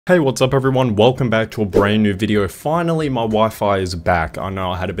Hey, what's up everyone? Welcome back to a brand new video. Finally, my Wi-Fi is back. I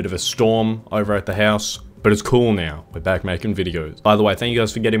know I had a bit of a storm over at the house, but it's cool now. We're back making videos. By the way, thank you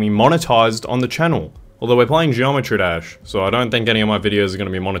guys for getting me monetized on the channel. Although we're playing Geometry Dash, so I don't think any of my videos are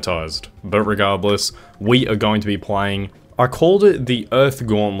going to be monetized. But regardless, we are going to be playing... I called it the Earth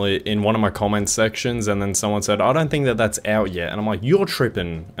Gauntlet in one of my comment sections, and then someone said, I don't think that that's out yet. And I'm like, you're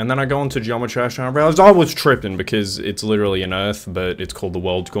tripping. And then I go into Geometry Dash and I realized I was tripping because it's literally an Earth, but it's called the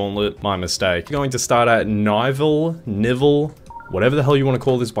World Gauntlet. My mistake. Going to start at Nivel, whatever the hell you want to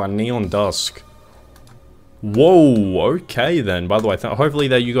call this, by Neon Dusk. Whoa, okay then. By the way, hopefully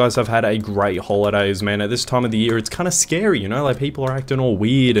that you guys have had a great holidays, man. At this time of the year, it's kind of scary, you know? Like, people are acting all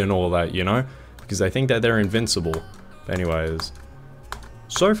weird and all that, you know? Because they think that they're invincible. Anyways,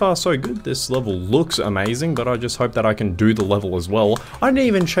 so far so good. This level looks amazing, but I just hope that I can do the level as well. I didn't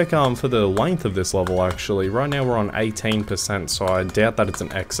even check for the length of this level actually. Right now we're on 18%, so I doubt that it's an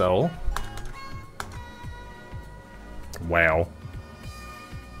XL. Wow.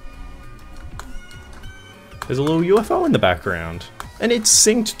 There's a little UFO in the background, and it's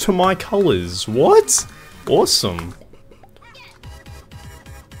synced to my colors. What? Awesome.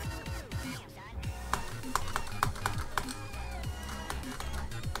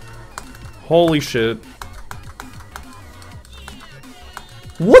 Holy shit.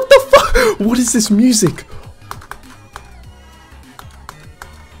 What the fuck? What is this music?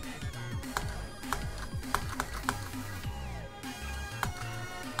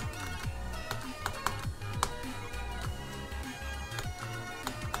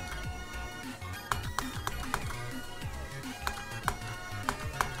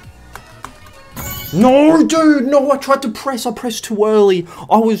 No, dude, no, I tried to press, I pressed too early.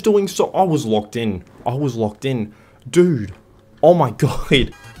 I was locked in. I was locked in. Dude, oh my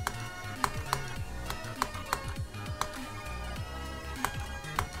god.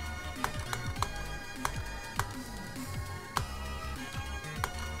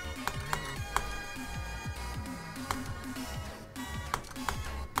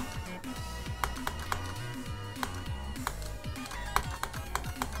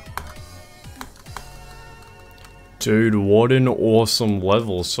 Dude, what an awesome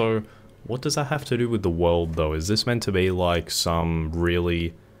level. So, what does that have to do with the world, though? Is this meant to be, like, some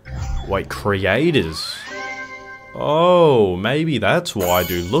really... Wait, creators? Oh, maybe that's why,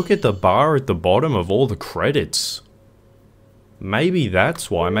 dude. Look at the bar at the bottom of all the credits. Maybe that's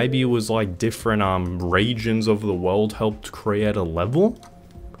why. Maybe it was, like, different, regions of the world helped create a level?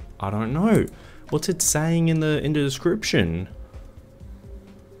 I don't know. What's it saying in the description?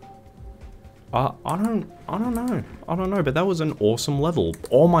 I don't know, but that was an awesome level.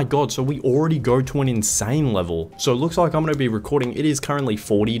 Oh my god, so we already go to an insane level. So it looks like I'm going to be recording, it is currently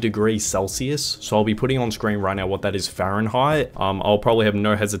 40 degrees Celsius, so I'll be putting on screen right now what that is Fahrenheit. I'll probably have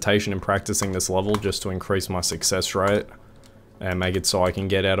no hesitation in practicing this level just to increase my success rate and make it so I can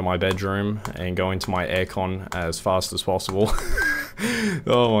get out of my bedroom and go into my aircon as fast as possible.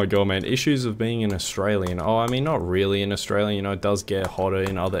 Oh my god, man. Issues of being an Australian. Oh, I mean, not really in Australia, you know, it does get hotter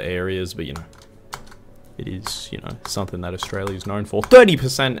in other areas, but you know, it is, you know, something that Australia is known for.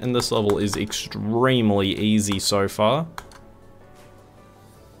 30% in this level is extremely easy so far.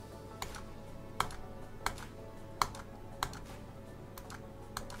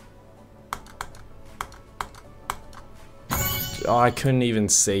 I couldn't even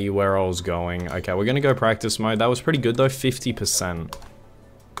see where I was going. Okay, we're gonna go practice mode. That was pretty good though, 50%.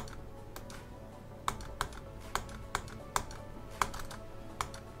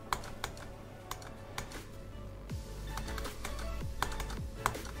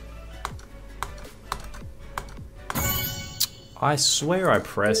 I swear I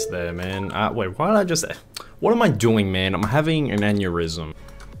pressed there, man. Wait, why did I just... What am I doing, man? I'm having an aneurysm.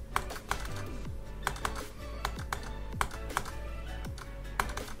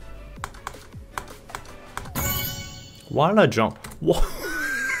 Why did I jump? What?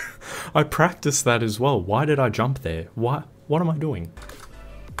 I practiced that as well. Why did I jump there? What am I doing?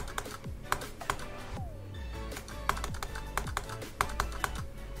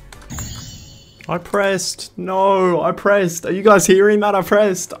 I pressed. No, I pressed. Are you guys hearing that? I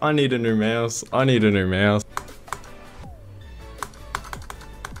pressed. I need a new mouse. I need a new mouse.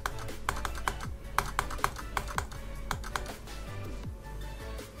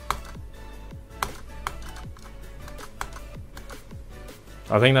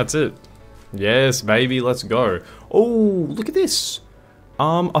 I think that's it. Yes, baby, let's go. Oh, look at this.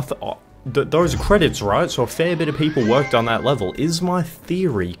 Those are credits, right? So a fair bit of people worked on that level. Is my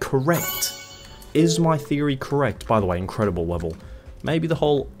theory correct? Is my theory correct? By the way, incredible level. Maybe the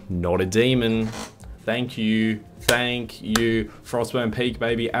whole, not a demon. Thank you. Thank you. Frostburn Peak,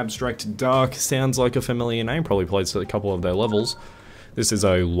 baby. Abstract Dark. Sounds like a familiar name. Probably played a couple of their levels. This is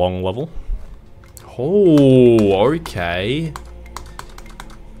a long level. Oh, okay.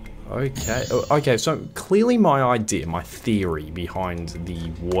 Okay, so clearly my idea, my theory behind the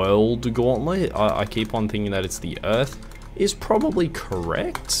world gauntlet, I keep on thinking that it's the Earth, is probably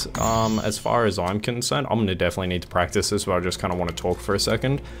correct. As far as I'm concerned, I'm gonna definitely need to practice this, but I just kind of want to talk for a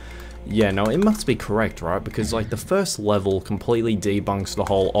second. Yeah, no, it must be correct, right? Because, like, the first level completely debunks the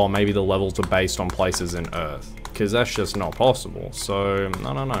whole, oh, maybe the levels are based on places in Earth. Because that's just not possible. So,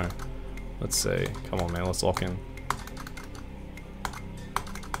 I don't know. Let's see. Come on, man, let's lock in.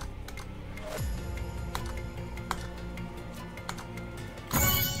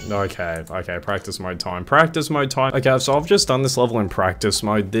 Okay, practice mode time. Practice mode time. Okay, so I've just done this level in practice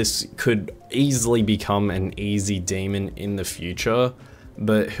mode. This could easily become an easy demon in the future.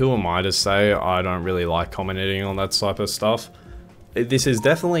 But who am I to say? I don't really like commenting on that type of stuff. This is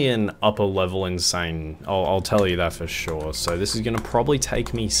definitely an upper level insane. I'll tell you that for sure. So this is going to probably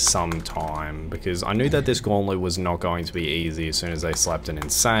take me some time, because I knew that this gauntlet was not going to be easy as soon as they slapped an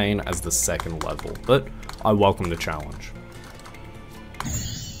insane as the second level. But I welcome the challenge.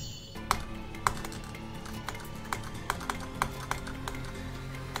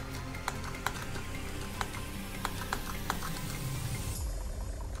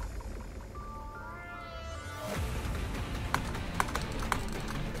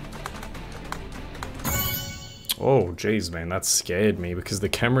 Oh, geez, man, that scared me because the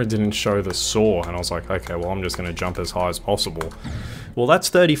camera didn't show the saw, and I was like, okay, well, I'm just going to jump as high as possible. Well, that's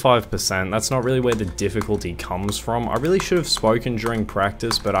 35%. That's not really where the difficulty comes from. I really should have spoken during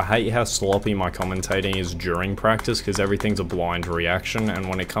practice, but I hate how sloppy my commentating is during practice because everything's a blind reaction, and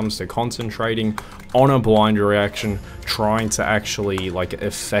when it comes to concentrating on a blind reaction, trying to actually, like,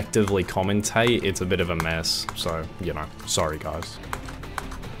 effectively commentate, it's a bit of a mess. So, you know, sorry, guys.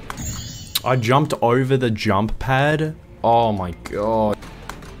 I jumped over the jump pad. Oh my god.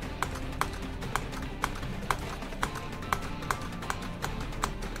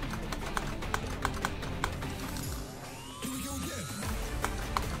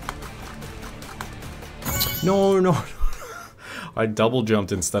 No. I double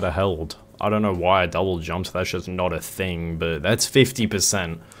jumped instead of held. I don't know why I double jumped. That's just not a thing, but that's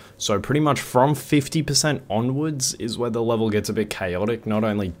 50%. So pretty much from 50% onwards is where the level gets a bit chaotic, not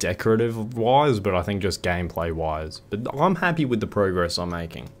only decorative wise, but I think just gameplay wise. But I'm happy with the progress I'm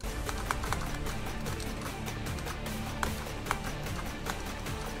making.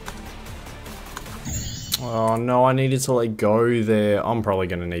 Oh no, I needed to let go there. I'm probably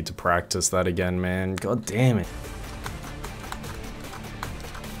gonna need to practice that again, man. God damn it.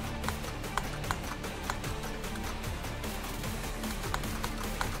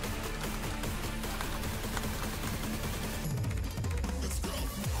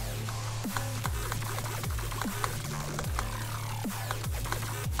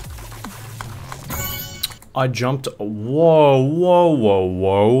 I jumped, whoa,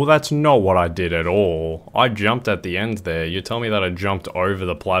 that's not what I did at all. I jumped at the end there. You tell me that I jumped over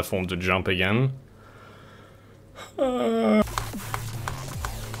the platform to jump again? No,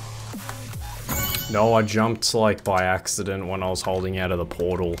 I jumped like by accident when I was holding out of the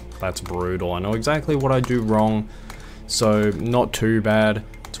portal. That's brutal. I know exactly what I do wrong, so not too bad.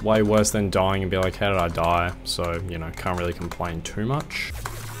 It's way worse than dying and be like, how did I die? So, you know, can't really complain too much.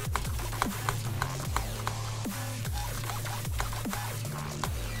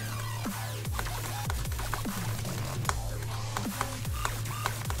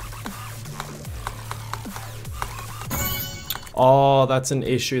 Oh, that's an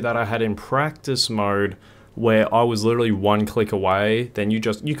issue that I had in practice mode where I was literally one click away. Then you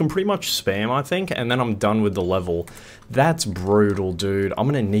can pretty much spam, I think, and then I'm done with the level. That's brutal, dude. I'm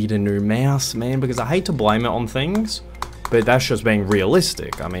gonna need a new mouse, man, because I hate to blame it on things, but that's just being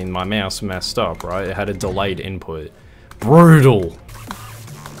realistic. I mean, my mouse messed up, right? It had a delayed input. Brutal.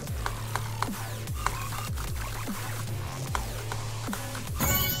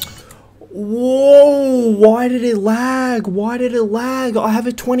 Whoa, why did it lag? Why did it lag? I have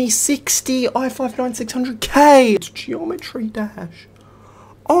a 2060 i5-9600K. It's Geometry Dash.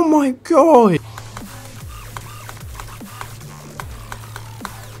 Oh my god.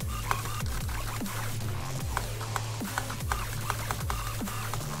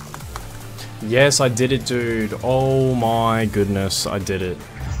 Yes, I did it, dude. Oh my goodness, I did it.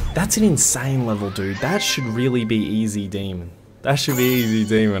 That's an insane level, dude. That should really be easy demon. That should be easy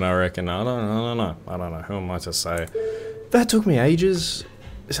demon, I reckon. I don't know. Who am I to say? That took me ages.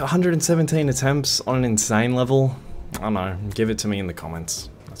 It's 117 attempts on an insane level. I don't know. Give it to me in the comments.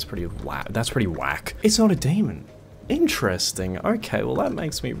 That's pretty whack. It's not a demon. interesting. Okay, well that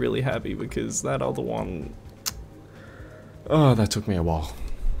makes me really happy because that other one... Oh, that took me a while.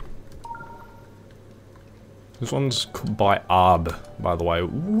 This one's by Arb, by the way.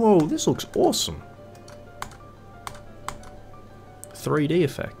 Whoa, this looks awesome. 3D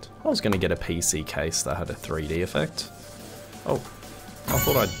effect. I was going to get a PC case that had a 3D effect. Oh, I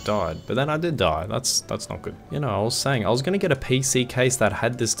thought I died, but then I did die. That's not good. You know, I was saying I was going to get a PC case that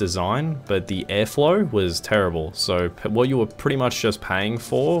had this design, but the airflow was terrible. So what you were pretty much just paying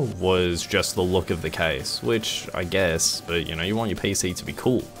for was just the look of the case, which I guess, but you know, you want your PC to be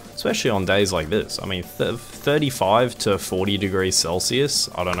cool. Especially on days like this. I mean, 35 to 40 degrees Celsius,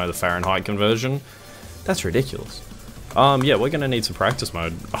 I don't know the Fahrenheit conversion, that's ridiculous. Yeah, we're gonna need some practice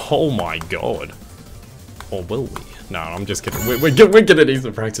mode. Oh my god. Or will we? No, I'm just kidding. We're gonna need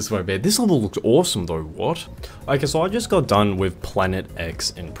some practice mode, man. This level looks awesome though, what? Okay, so I just got done with Planet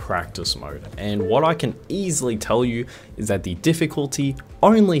X in practice mode, and what I can easily tell you is that the difficulty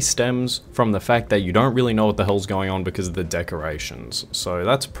only stems from the fact that you don't really know what the hell's going on because of the decorations. So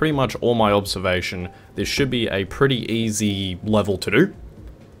that's pretty much all my observation. This should be a pretty easy level to do.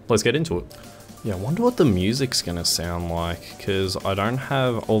 Let's get into it. Yeah, I wonder what the music's gonna sound like, because I don't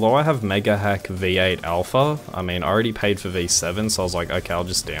have, although I have Mega Hack V8 Alpha, I mean, I already paid for V7, so I was like, okay, I'll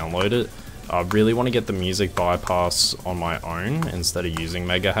just download it. I really want to get the music bypass on my own instead of using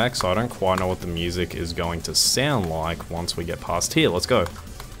Mega Hack, so I don't quite know what the music is going to sound like once we get past here. Let's go.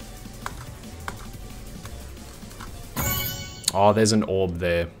 Oh, there's an orb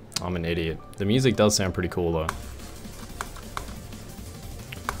there. I'm an idiot. The music does sound pretty cool though.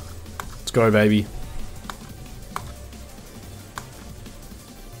 Let's go, baby.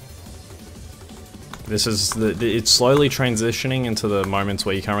 This is it's slowly transitioning into the moments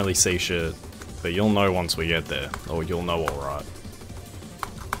where you can't really see shit, but you'll know once we get there, or you'll know alright.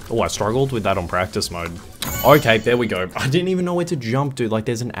 Oh, I struggled with that on practice mode. Okay, there we go. I didn't even know where to jump, dude. Like,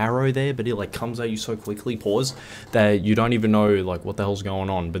 there's an arrow there, but it like comes at you so quickly, pause, that you don't even know like what the hell's going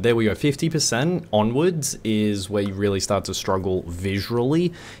on. But there we go. 50% onwards is where you really start to struggle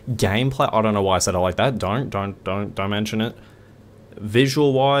visually. Gameplay, I don't know why I said it like that. Don't mention it.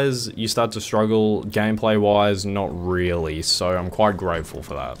 Visual wise, you start to struggle. Gameplay wise, not really. So I'm quite grateful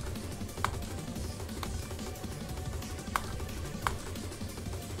for that.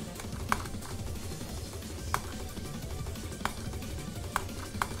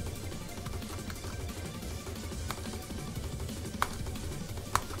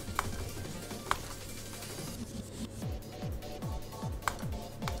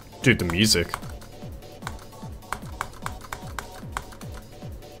 Dude, the music.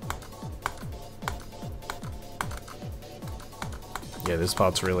 Yeah, this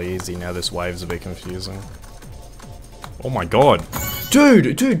part's really easy. Now this wave's a bit confusing. Oh my god.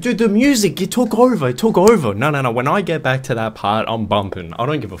 Dude, the music, it took over. No. When I get back to that part, I'm bumping. I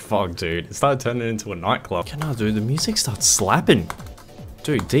don't give a fuck, dude. It started turning into a nightclub. Yeah, no, dude, the music starts slapping.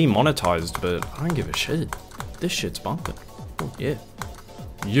 Dude, demonetized, but I don't give a shit. This shit's bumping. Oh, yeah.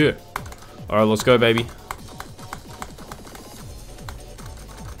 Yeah. Alright, let's go, baby.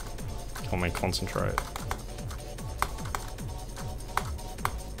 Come on, concentrate.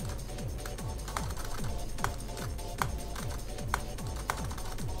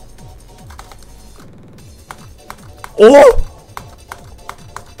 Oh!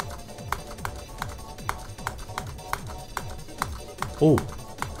 Oh,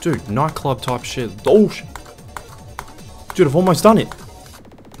 dude, nightclub type shit. Oh, shit. Dude, I've almost done it.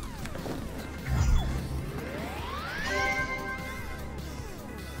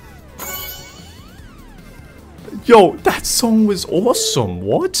 Yo, that song was awesome.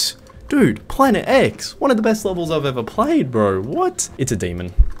 What? Dude, Planet X, one of the best levels I've ever played, bro. What? It's a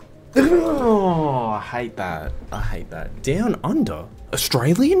demon. Oh, I hate that. I hate that. Down Under?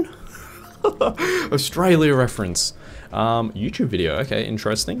 Australian? Australia reference. YouTube video. Okay,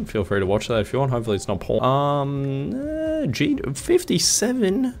 interesting. Feel free to watch that if you want. Hopefully it's not porn.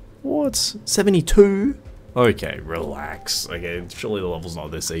 57? What? 72? Okay, relax. Okay, surely the level's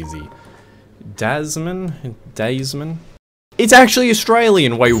not this easy. Daysman? It's actually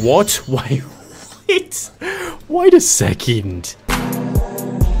Australian. Wait, what? Wait, wait a second.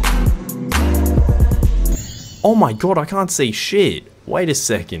 Oh my god, I can't see shit. Wait a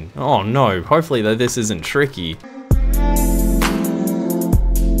second. Oh no, hopefully this isn't tricky.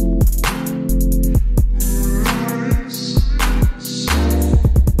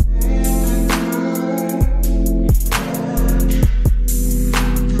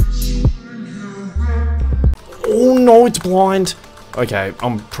 Oh no, it's blind. Okay,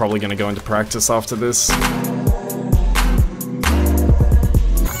 I'm probably gonna go into practice after this.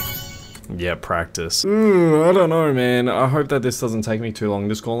 Yeah, practice. I don't know, man. I hope that this doesn't take me too long.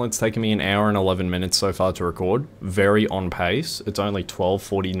 This gauntlet's taken me 1 hour and 11 minutes so far to record. Very on pace. It's only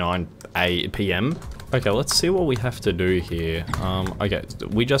 12:49 PM. Okay, let's see what we have to do here. Okay,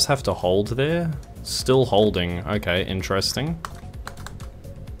 we just have to hold there. Still holding. Okay, interesting.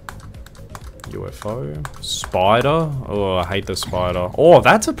 UFO. Spider. Oh, I hate the spider. Oh,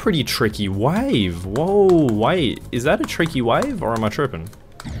 that's a pretty tricky wave. Whoa, wait. Is that a tricky wave or am I tripping?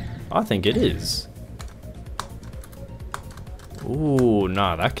 I think it is. Ooh,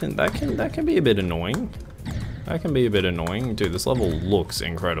 nah, that can be a bit annoying. That can be a bit annoying. Dude, this level looks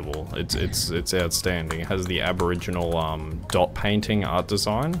incredible. It's outstanding. It has the Aboriginal dot painting art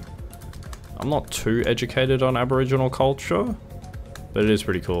design. I'm not too educated on Aboriginal culture, but it is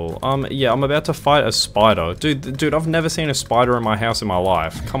pretty cool. Yeah, I'm about to fight a spider. Dude, I've never seen a spider in my house in my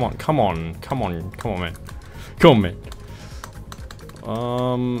life. Come on, man. Come on, man.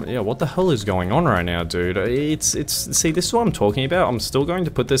 Yeah, what the hell is going on right now, dude? See, this is what I'm talking about. I'm still going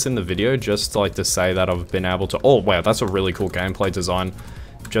to put this in the video just like to say that I've been able to, oh wow, that's a really cool gameplay design.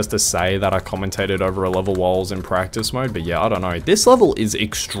 Just to say that I commentated over a level while I was in practice mode, but yeah, I don't know. This level is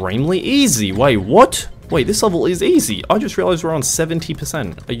extremely easy. Wait, what? Wait, this level is easy. I just realized we're on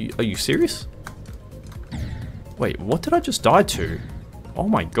 70%. Are you serious? Wait, what did I just die to? Oh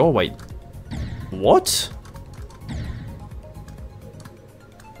my god, wait. What?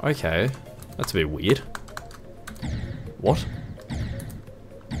 Okay, that's a bit weird. What?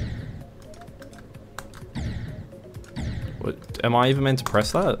 What? Am I even meant to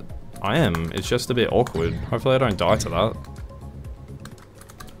press that? I am. It's just a bit awkward. Hopefully I don't die to that.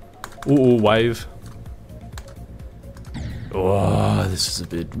 Ooh, wave. Oh, this is a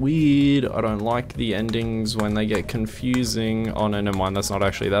bit weird. I don't like the endings when they get confusing. Oh no, never mind. That's not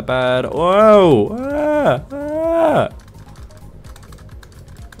actually that bad. Whoa!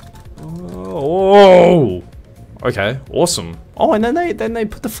 Oh! Okay, awesome. Oh, and then they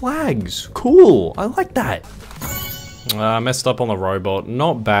put the flags. Cool. I like that. Messed up on the robot.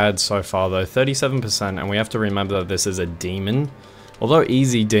 Not bad so far though. 37%, and we have to remember that this is a demon. Although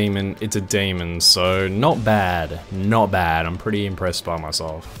easy demon, it's a demon, so not bad. Not bad. I'm pretty impressed by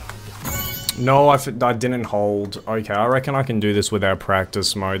myself. No, I didn't hold. Okay, I reckon I can do this without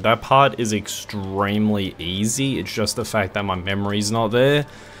practice mode. That part is extremely easy. It's just the fact that my memory's not there,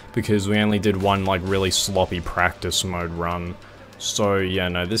 because we only did one like really sloppy practice mode run. So yeah,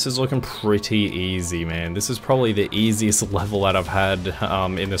 no, this is looking pretty easy, man. This is probably the easiest level that I've had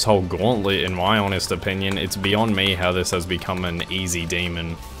in this whole gauntlet, in my honest opinion. It's beyond me how this has become an easy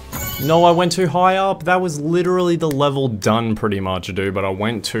demon. No, I went too high up. That was literally the level done pretty much, dude, but I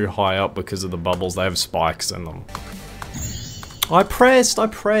went too high up because of the bubbles. They have spikes in them. I pressed,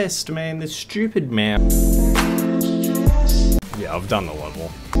 man. This stupid man. Yeah, I've done the level.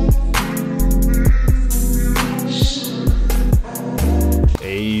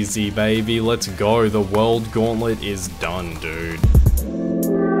 Easy, baby. Let's go. The world gauntlet is done, dude.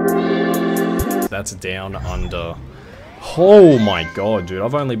 That's down under. Oh my god, dude.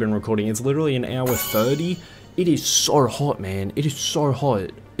 I've only been recording. It's literally 1 hour 30. It is so hot, man. It is so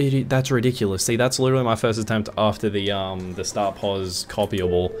hot. That's ridiculous. See, that's literally my first attempt after the start pause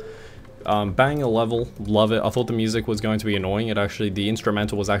copyable. Bang a level, love it. I thought the music was going to be annoying. The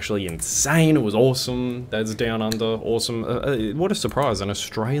instrumental was actually insane. It was awesome. That's down under, awesome. What a surprise, an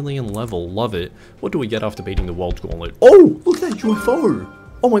Australian level, love it. What do we get after beating the world gauntlet? Oh, look at that UFO.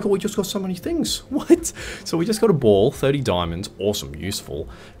 Oh my god, we just got so many things. What? So we just got a ball, 30 diamonds, awesome, useful.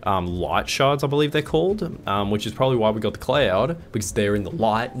 Light shards, I believe they're called, which is probably why we got the cloud, because they're in the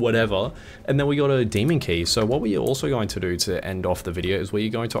light, whatever. And then we got a demon key. So what we're also going to do to end off the video is we're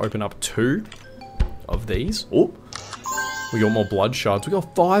going to open up 2 of these. Oh, we got more blood shards. We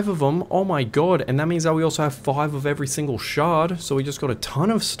got 5 of them. Oh my god. And that means that we also have 5 of every single shard. So we just got a ton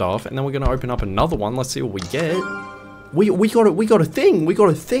of stuff. And then we're going to open up another one. Let's see what we get. We got a thing. We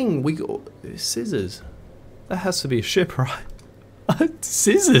got scissors. That has to be a ship, right?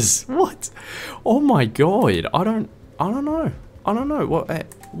 Scissors. What? Oh my god. I don't know.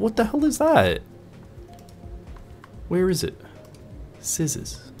 What the hell is that? Where is it?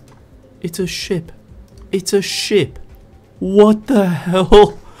 Scissors. It's a ship. It's a ship. What the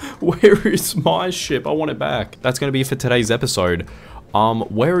hell? Where is my ship? I want it back. That's going to be it for today's episode.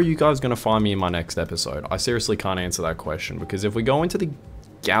 Where are you guys going to find me in my next episode? I seriously can't answer that question, because if we go into the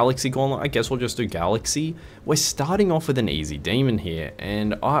Galaxy Gauntlet, I guess we'll just do Galaxy. We're starting off with an easy demon here,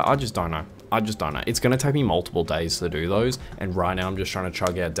 and I just don't know. It's going to take me multiple days to do those, and right now I'm just trying to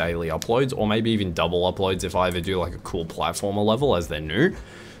chug out daily uploads, or maybe even double uploads if I ever do like a cool platformer level as they're new.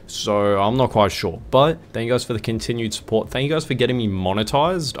 So I'm not quite sure, but thank you guys for the continued support. Thank you guys for getting me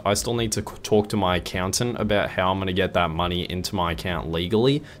monetized. I still need to talk to my accountant about how I'm going to get that money into my account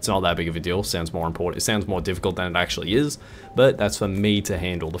legally. It's not that big of a deal. Sounds more important. It sounds more difficult than it actually is, but that's for me to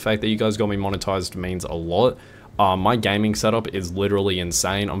handle. The fact that you guys got me monetized means a lot. My gaming setup is literally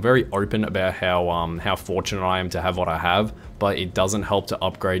insane. I'm very open about how fortunate I am to have what I have, but it doesn't help to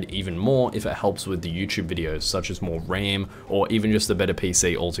upgrade even more if it helps with the YouTube videos, such as more RAM or even just a better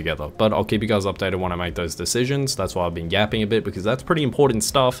PC altogether. But I'll keep you guys updated when I make those decisions. That's why I've been yapping a bit, because that's pretty important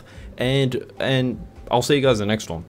stuff, and I'll see you guys in the next one.